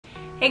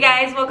Hey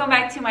guys, welcome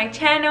back to my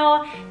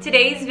channel.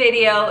 Today's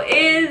video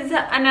is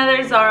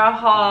another Zara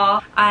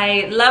haul.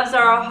 I love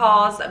Zara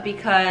hauls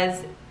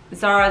because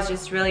Zara is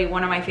just really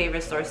one of my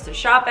favorite stores to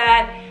shop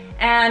at.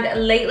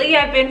 And lately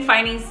I've been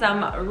finding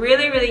some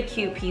really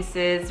cute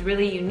pieces,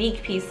 really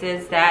unique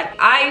pieces that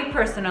I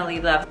personally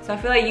love. So I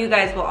feel like you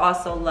guys will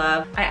also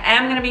love. I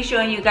am gonna be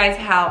showing you guys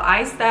how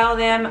I style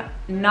them.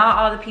 Not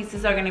all the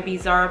pieces are gonna be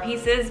Zara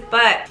pieces,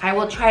 but I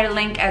will try to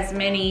link as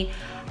many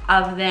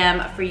of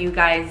them for you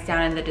guys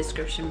down in the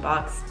description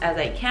box as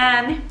I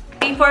can.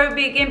 Before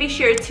we begin, be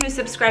sure to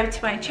subscribe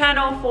to my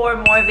channel for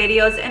more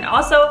videos, and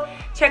also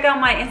check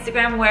out my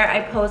Instagram where I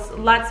post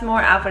lots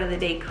more outfit of the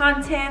day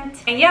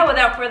content. And yeah,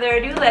 without further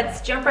ado, let's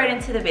jump right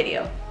into the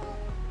video.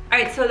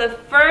 Alright, so the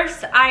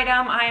first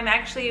item I'm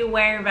actually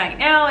wearing right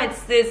now,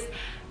 it's this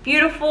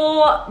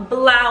beautiful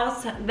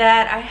blouse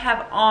that I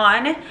have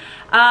on.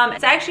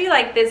 It's actually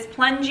like this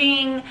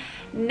plunging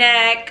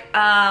neck.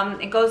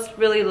 It goes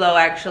really low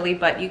actually,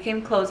 but you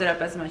can close it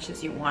up as much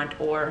as you want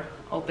or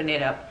open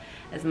it up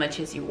as much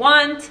as you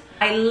want.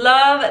 I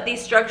love the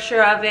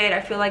structure of it.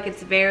 I feel like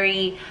it's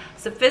very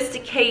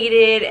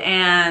sophisticated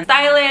and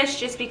stylish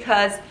just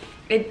because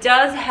it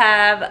does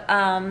have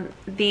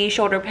the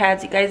shoulder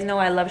pads. You guys know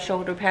I love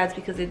shoulder pads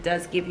because it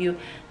does give you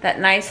that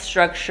nice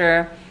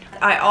structure.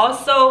 I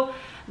also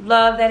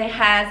love that it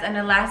has an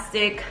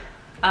elastic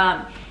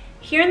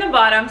here in the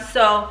bottom,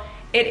 so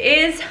it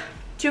is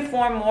to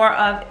form more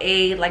of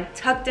a like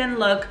tucked in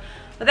look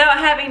without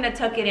having to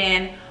tuck it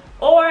in.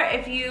 Or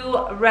if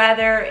you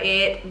rather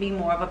it be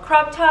more of a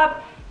crop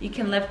top, you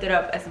can lift it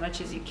up as much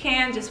as you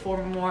can just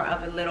for more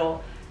of a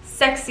little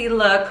sexy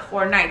look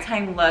or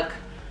nighttime look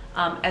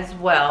as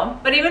well.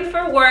 But even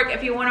for work,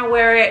 if you want to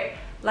wear it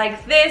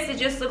like this, it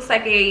just looks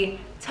like a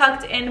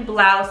tucked in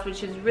blouse,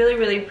 which is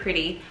really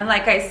pretty. And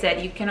like I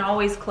said, you can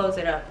always close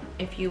it up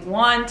if you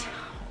want,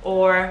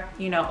 or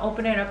you know,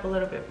 open it up a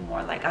little bit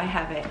more like I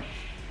have it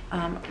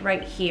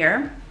right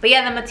here. But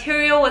yeah, the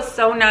material was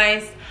so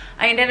nice.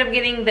 I ended up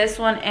getting this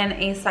one in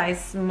a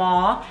size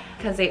small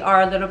because they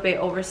are a little bit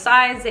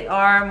oversized. They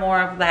are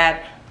more of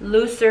that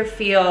looser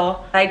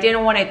feel. I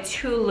didn't want it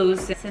too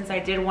loose since I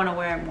did want to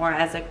wear it more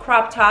as a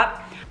crop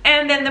top.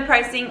 And then the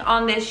pricing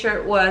on this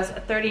shirt was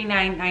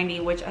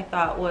 $39.90, which I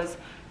thought was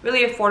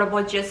really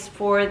affordable just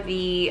for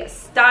the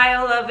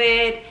style of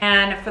it,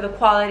 and for the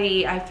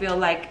quality I feel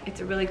like it's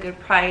a really good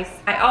price.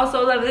 I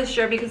also love this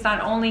shirt because not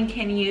only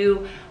can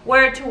you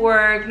wear it to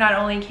work, not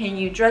only can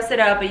you dress it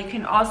up, but you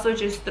can also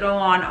just throw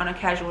on a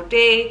casual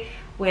day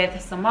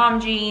with some mom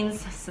jeans,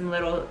 some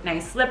little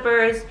nice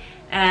slippers,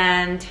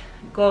 and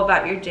go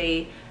about your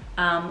day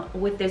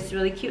with this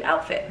really cute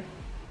outfit.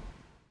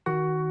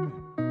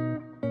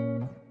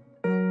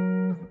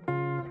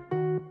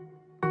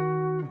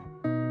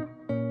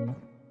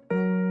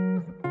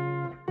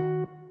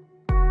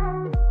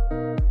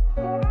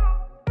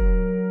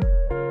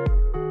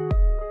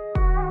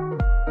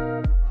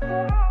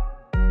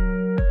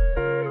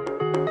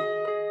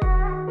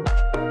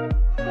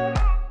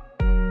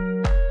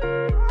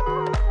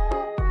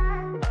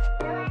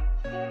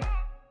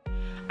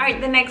 Alright,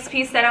 the next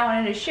piece that I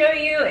wanted to show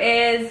you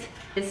is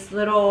this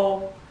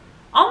little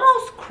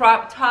almost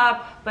crop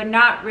top, but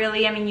not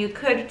really. I mean, you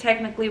could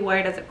technically wear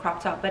it as a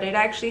crop top, but it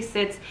actually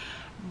sits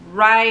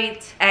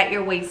right at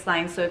your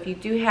waistline. So if you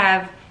do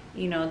have,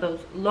 you know, those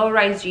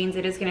low-rise jeans,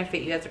 it is going to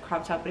fit you as a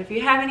crop top. But if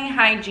you have any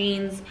high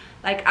jeans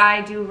like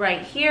I do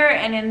right here,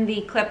 and in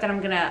the clip that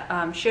I'm going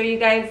to show you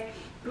guys,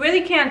 you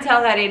really can't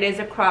tell that it is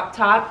a crop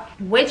top,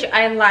 which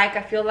I like.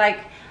 I feel like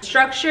the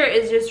structure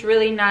is just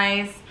really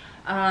nice.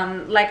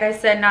 Like I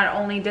said, not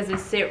only does it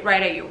sit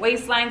right at your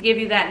waistline, give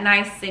you that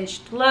nice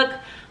cinched look,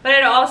 but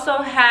it also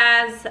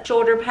has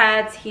shoulder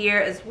pads here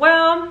as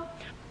well,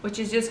 which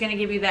is just going to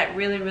give you that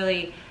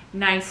really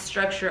nice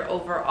structure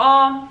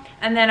overall.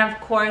 And then of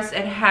course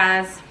it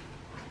has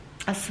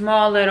a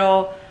small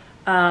little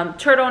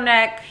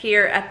turtleneck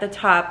here at the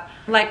top.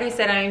 Like I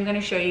said, I'm going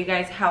to show you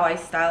guys how I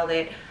styled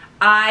it.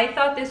 I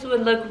thought this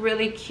would look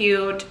really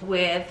cute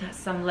with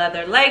some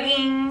leather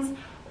leggings,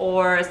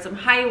 or some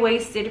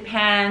high-waisted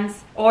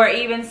pants, or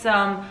even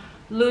some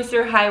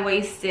looser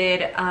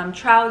high-waisted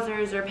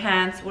trousers or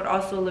pants would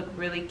also look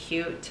really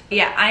cute.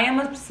 Yeah, I am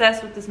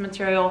obsessed with this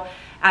material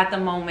at the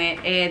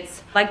moment.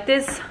 It's like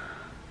this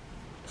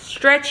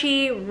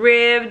stretchy,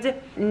 ribbed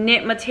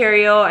knit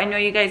material. I know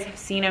you guys have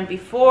seen it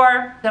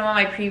before, some of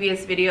my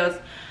previous videos.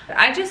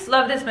 I just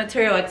love this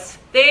material. It's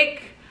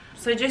thick,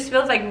 so it just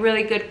feels like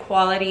really good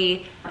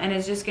quality, and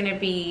it's just gonna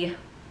be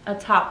a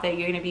top that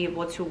you're going to be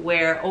able to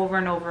wear over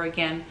and over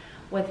again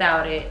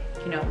without it,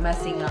 you know,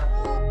 messing up.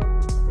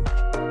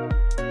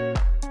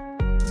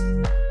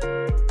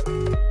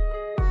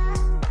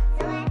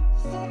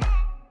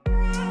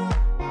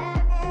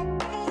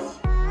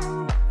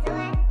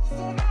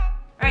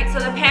 Alright, so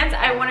the pants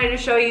I wanted to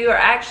show you are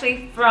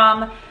actually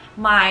from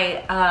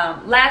my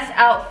last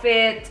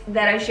outfit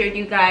that I showed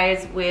you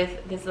guys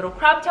with this little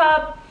crop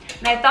top.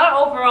 And I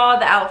thought overall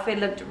the outfit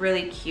looked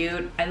really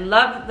cute. I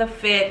love the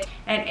fit,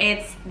 and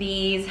it's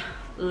these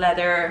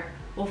leather,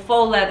 well,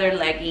 faux leather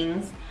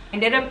leggings. I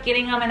ended up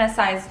getting them in a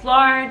size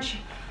large.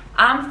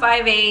 I'm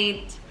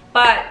 5'8",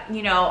 but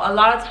you know, a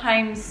lot of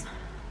times,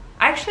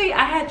 actually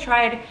I had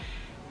tried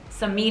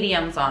some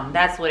mediums on.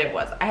 That's what it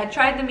was. I had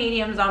tried the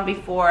mediums on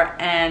before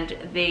and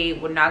they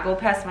would not go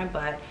past my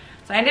butt.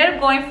 So I ended up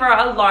going for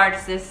a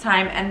large this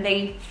time, and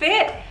they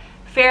fit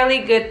fairly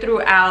good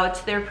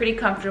throughout. They're pretty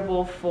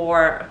comfortable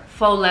for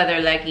faux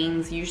leather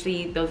leggings.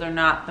 Usually those are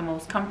not the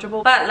most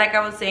comfortable, but like I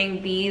was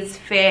saying, these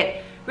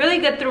fit really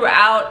good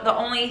throughout. The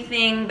only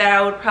thing that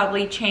I would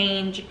probably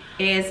change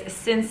is,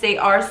 since they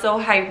are so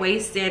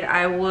high-waisted,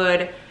 I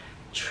would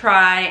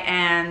try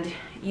and,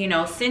 you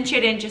know, cinch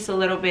it in just a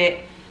little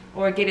bit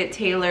or get it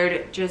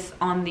tailored just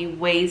on the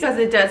waist, because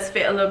it does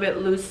fit a little bit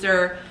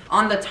looser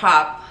on the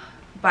top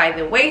by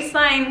the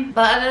waistline.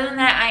 But other than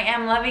that, I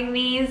am loving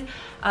these.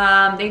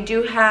 They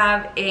do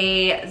have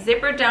a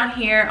zipper down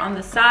here on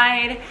the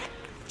side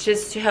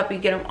just to help you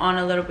get them on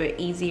a little bit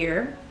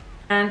easier.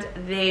 And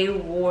they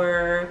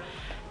were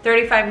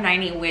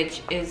 $35.90,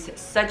 which is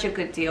such a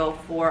good deal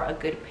for a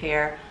good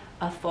pair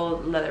of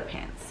faux leather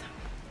pants.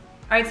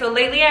 All right, so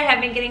lately I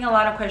have been getting a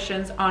lot of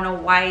questions on a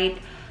white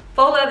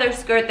faux leather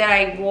skirt that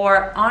I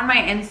wore on my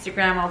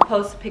Instagram. I'll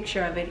post a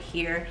picture of it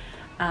here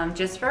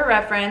just for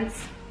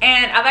reference.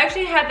 And I've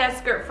actually had that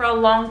skirt for a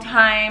long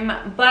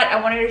time, but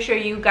I wanted to show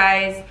you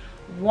guys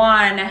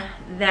one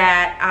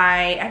that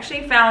I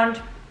actually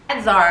found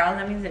at Zara.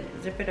 Let me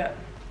zip it up.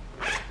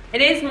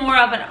 It is more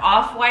of an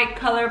off-white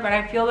color, but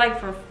I feel like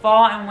for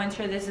fall and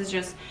winter, this is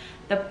just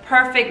the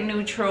perfect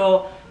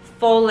neutral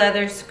faux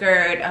leather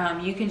skirt.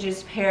 You can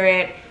just pair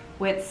it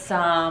with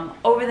some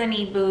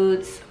over-the-knee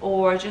boots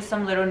or just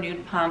some little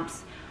nude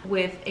pumps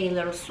with a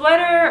little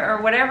sweater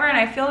or whatever. And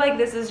I feel like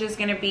this is just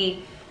gonna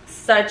be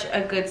such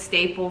a good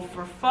staple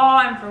for fall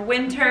and for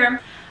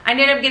winter. I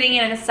ended up getting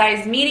it in a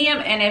size medium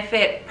and it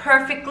fit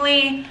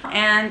perfectly,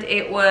 and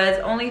it was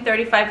only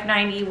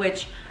 $35.90,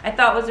 which I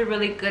thought was a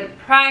really good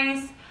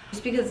price,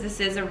 just because this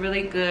is a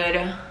really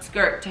good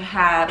skirt to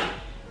have.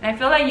 And I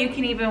feel like you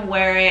can even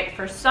wear it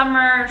for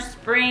summer,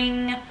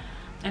 spring,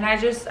 and I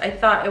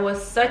thought it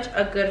was such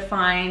a good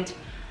find.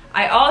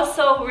 I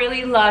also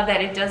really love that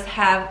it does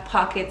have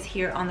pockets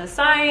here on the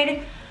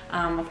side.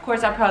 Of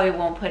course, I probably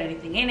won't put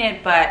anything in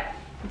it, but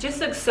it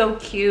just looks so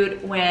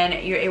cute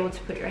when you're able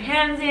to put your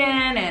hands in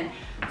and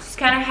just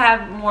kind of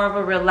have more of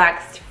a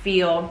relaxed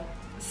feel.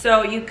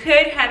 So you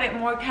could have it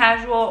more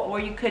casual, or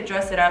you could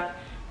dress it up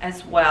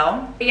as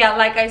well. But yeah,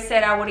 like I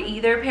said, I would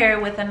either pair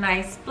it with a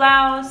nice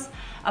blouse,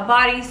 a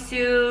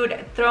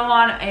bodysuit, throw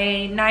on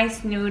a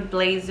nice nude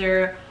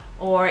blazer,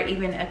 or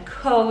even a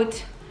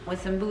coat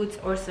with some boots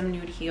or some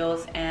nude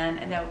heels, and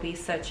that would be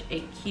such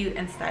a cute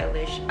and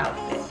stylish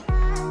outfit.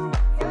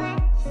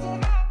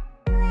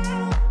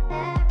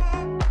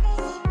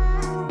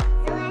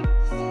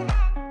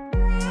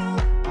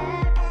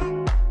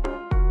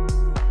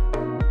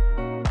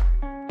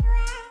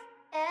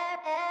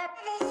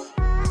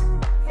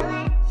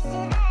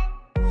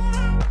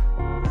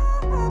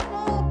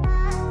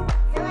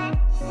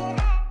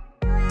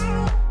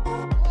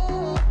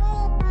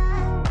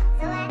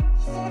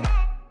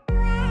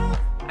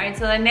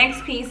 So the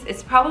next piece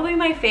is probably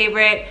my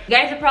favorite. You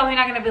guys are probably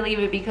not gonna believe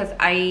it, because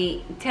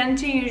I tend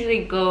to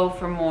usually go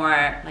for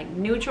more like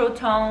neutral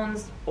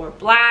tones or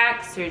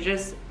blacks or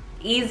just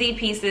easy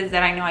pieces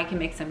that I know I can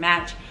mix and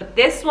match. But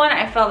this one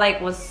I felt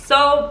like was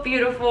so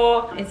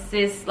beautiful. It's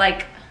this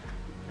like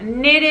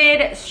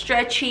knitted,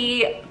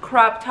 stretchy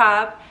crop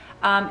top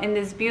in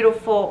this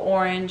beautiful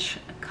orange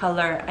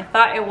color. I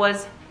thought it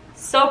was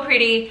so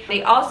pretty.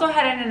 They also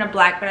had it in a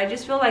black, but I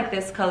just feel like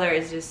this color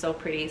is just so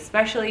pretty,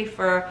 especially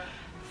for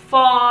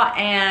fall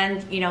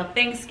and, you know,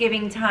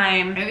 Thanksgiving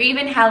time or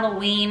even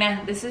Halloween.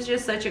 This is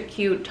just such a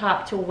cute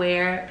top to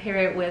wear.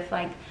 Pair it with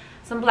like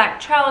some black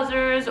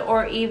trousers,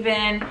 or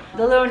even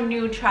the little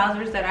nude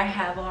trousers that I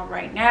have on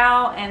right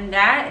now, and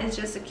that is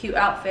just a cute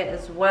outfit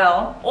as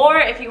well. Or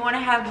if you want to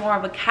have more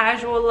of a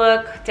casual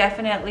look,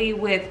 definitely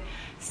with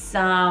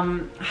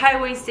some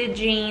high-waisted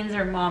jeans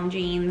or mom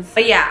jeans.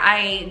 But yeah,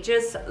 I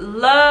just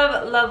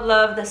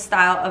love the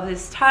style of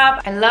this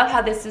top. I love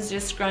how this is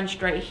just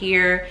scrunched right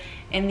here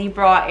in the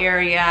bra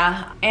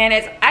area, and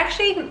it's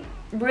actually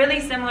really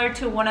similar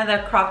to one of the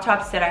crop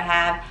tops that I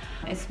have.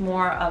 It's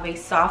more of a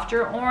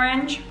softer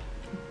orange,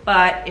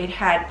 but it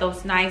had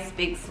those nice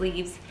big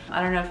sleeves.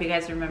 I don't know if you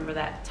guys remember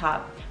that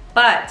top,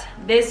 but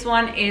this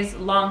one is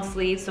long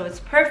sleeve, so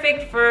it's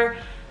perfect for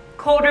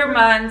colder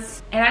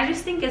months, and I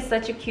just think it's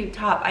such a cute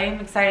top. I am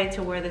excited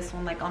to wear this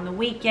one like on the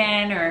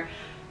weekend or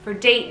for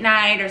date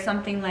night or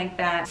something like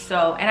that.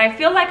 So, and I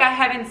feel like I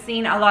haven't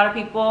seen a lot of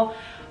people,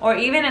 or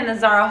even in the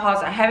Zara hauls,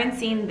 I haven't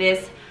seen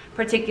this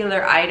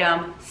particular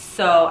item,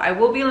 so I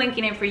will be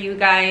linking it for you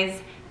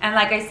guys. And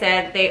like I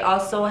said, they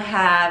also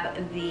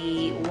have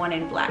the one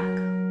in black.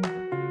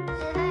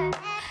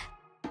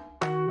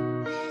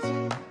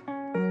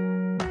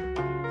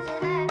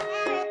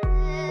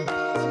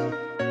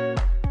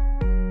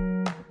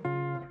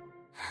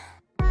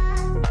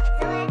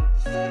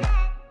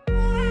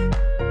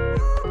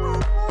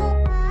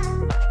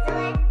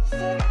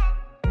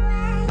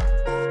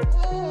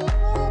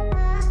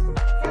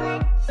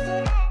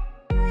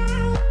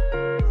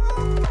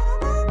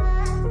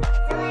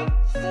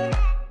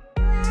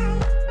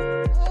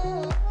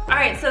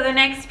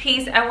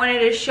 piece I wanted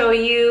to show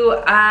you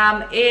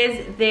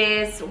is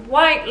this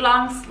white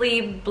long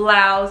sleeve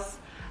blouse.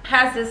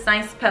 Has this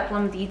nice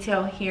peplum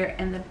detail here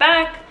in the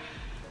back.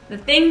 The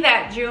thing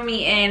that drew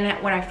me in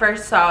when I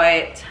first saw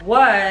it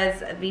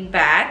was the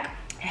back.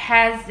 It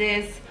has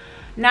this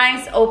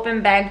nice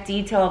open back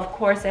detail. Of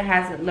course, it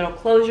has a little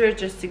closure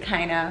just to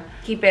kind of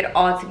keep it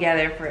all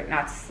together for it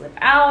not to slip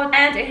out.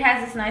 And it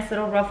has this nice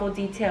little ruffle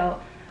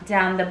detail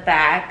down the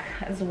back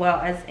as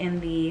well as in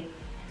the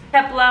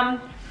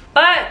peplum.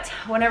 But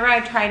whenever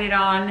I tried it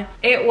on,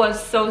 it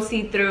was so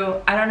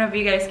see-through. I don't know if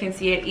you guys can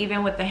see it.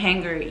 Even with the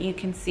hanger, you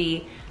can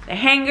see the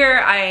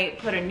hanger. I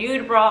put a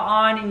nude bra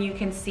on and you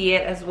can see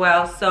it as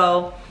well.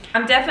 So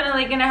I'm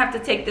definitely gonna have to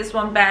take this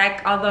one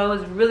back. Although it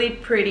was really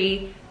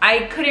pretty,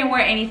 I couldn't wear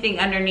anything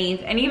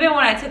underneath. And even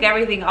when I took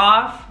everything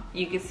off,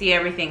 you could see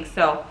everything.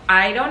 So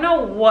I don't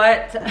know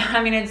what,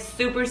 I mean, it's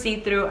super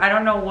see-through. I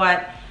don't know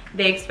what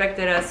they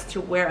expected us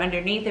to wear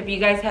underneath. If you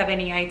guys have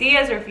any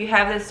ideas, or if you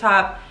have this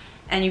top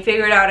and you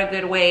figured out a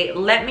good way,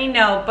 let me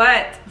know.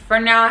 But for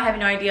now, I have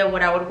no idea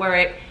what I would wear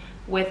it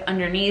with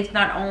underneath.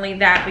 Not only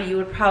that, but you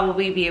would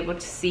probably be able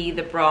to see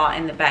the bra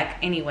in the back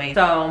anyway.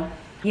 So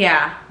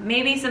yeah,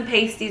 maybe some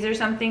pasties or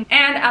something.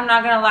 And I'm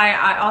not gonna lie,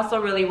 I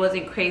also really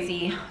wasn't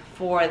crazy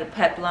for the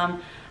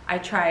peplum. I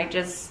tried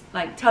just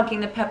like tucking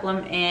the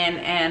peplum in,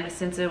 and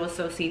since it was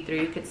so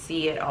see-through, you could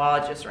see it all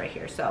just right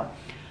here. So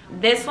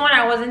this one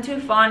I wasn't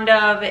too fond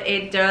of.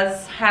 It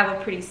does have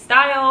a pretty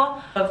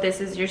style. If this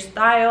is your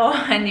style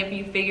and if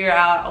you figure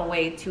out a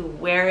way to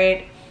wear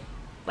it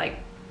like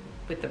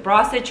with the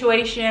bra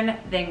situation,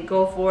 then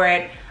go for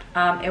it.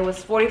 It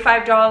was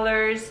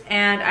 $45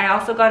 and I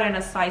also got it in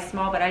a size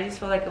small, but I just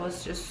feel like it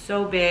was just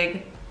so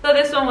big. So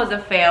this one was a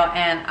fail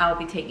and I'll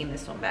be taking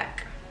this one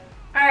back.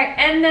 All right,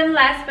 and then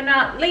last but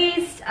not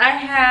least, I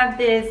have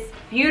this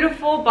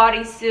beautiful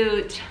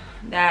bodysuit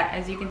that,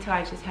 as you can tell,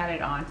 I just had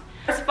it on.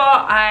 First of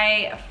all,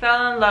 I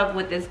fell in love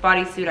with this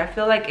bodysuit. I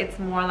feel like it's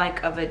more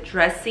like of a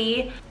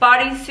dressy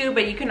bodysuit,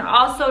 but you can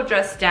also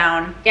dress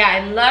down. Yeah,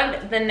 I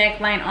loved the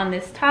neckline on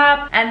this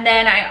top. And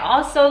then I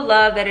also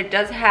love that it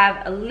does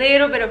have a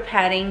little bit of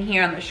padding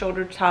here on the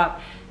shoulder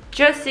top,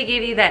 just to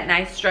give you that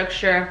nice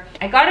structure.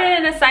 I got it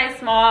in a size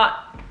small,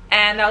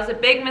 and that was a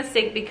big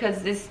mistake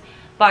because this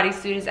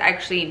bodysuit is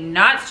actually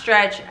not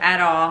stretched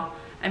at all.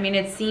 I mean,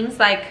 it seems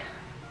like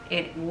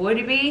it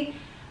would be,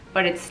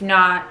 but it's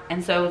not,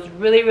 and so it was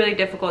really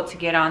difficult to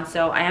get on.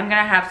 So I am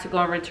gonna have to go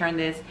and return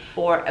this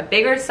for a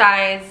bigger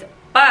size.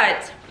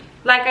 But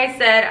like I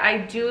said, I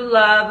do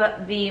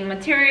love the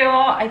material.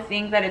 I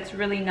think that it's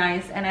really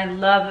nice, and I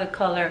love the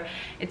color.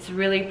 It's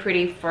really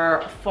pretty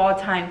for fall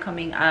time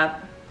coming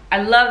up.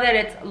 I love that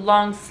it's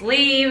long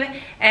sleeve,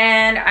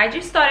 and I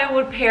just thought it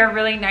would pair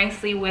really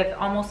nicely with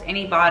almost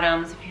any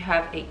bottoms. If you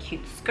have a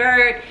cute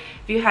skirt,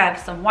 if you have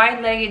some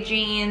wide-legged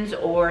jeans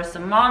or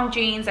some mom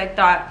jeans, I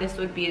thought this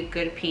would be a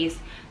good piece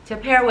to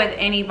pair with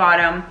any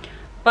bottom.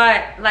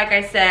 But like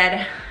I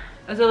said,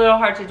 it was a little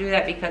hard to do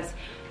that because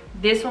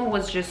this one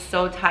was just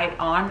so tight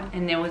on,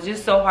 and it was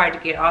just so hard to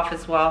get off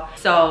as well.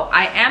 So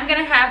I am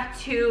gonna have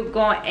to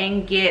go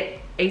and get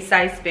a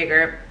size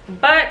bigger,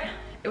 but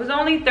it was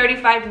only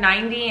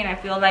 $35.90, and I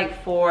feel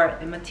like for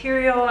the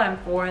material and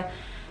for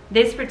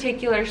this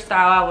particular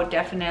style, I would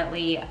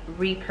definitely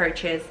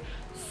repurchase.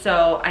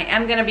 So I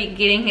am gonna be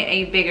getting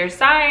a bigger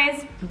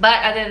size,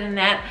 but other than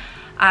that,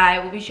 I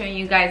will be showing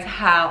you guys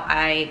how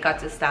I got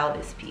to style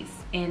this piece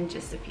in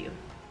just a few.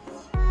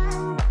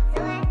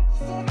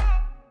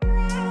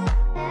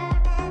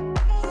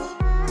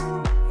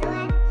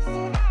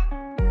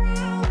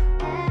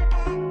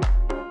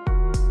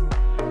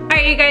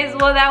 You guys,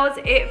 well, that was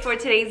it for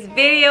today's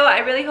video. I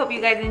really hope you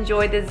guys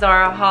enjoyed the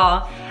Zara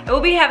haul. I will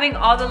be having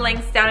all the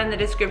links down in the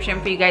description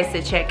for you guys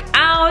to check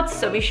out,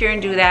 so be sure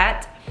and do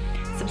that.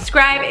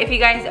 Subscribe if you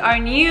guys are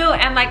new,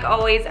 and like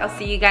always, I'll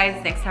see you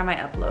guys next time I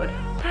upload.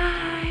 Bye.